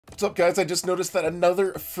What's up, guys? I just noticed that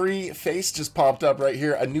another free face just popped up right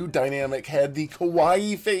here. A new dynamic head, the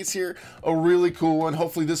KAWAII face here. A really cool one.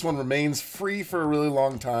 Hopefully this one remains free for a really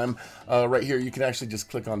long time. Right here, you can actually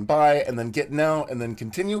just click on buy and then get now and then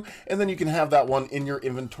continue. And then you can have that one in your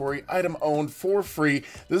inventory, item owned for free.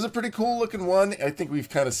 This is a pretty cool looking one. I think we've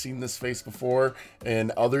kind of seen this face before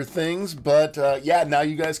and other things. But yeah, now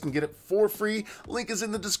you guys can get it for free. Link is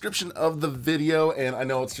in the description of the video. And I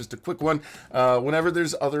know it's just a quick one. Whenever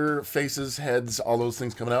there's other faces, heads, all those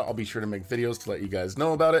things coming out, I'll be sure to make videos to let you guys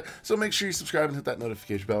know about it. So make sure you subscribe and hit that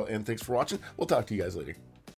notification bell. And thanks for watching. We'll talk to you guys later.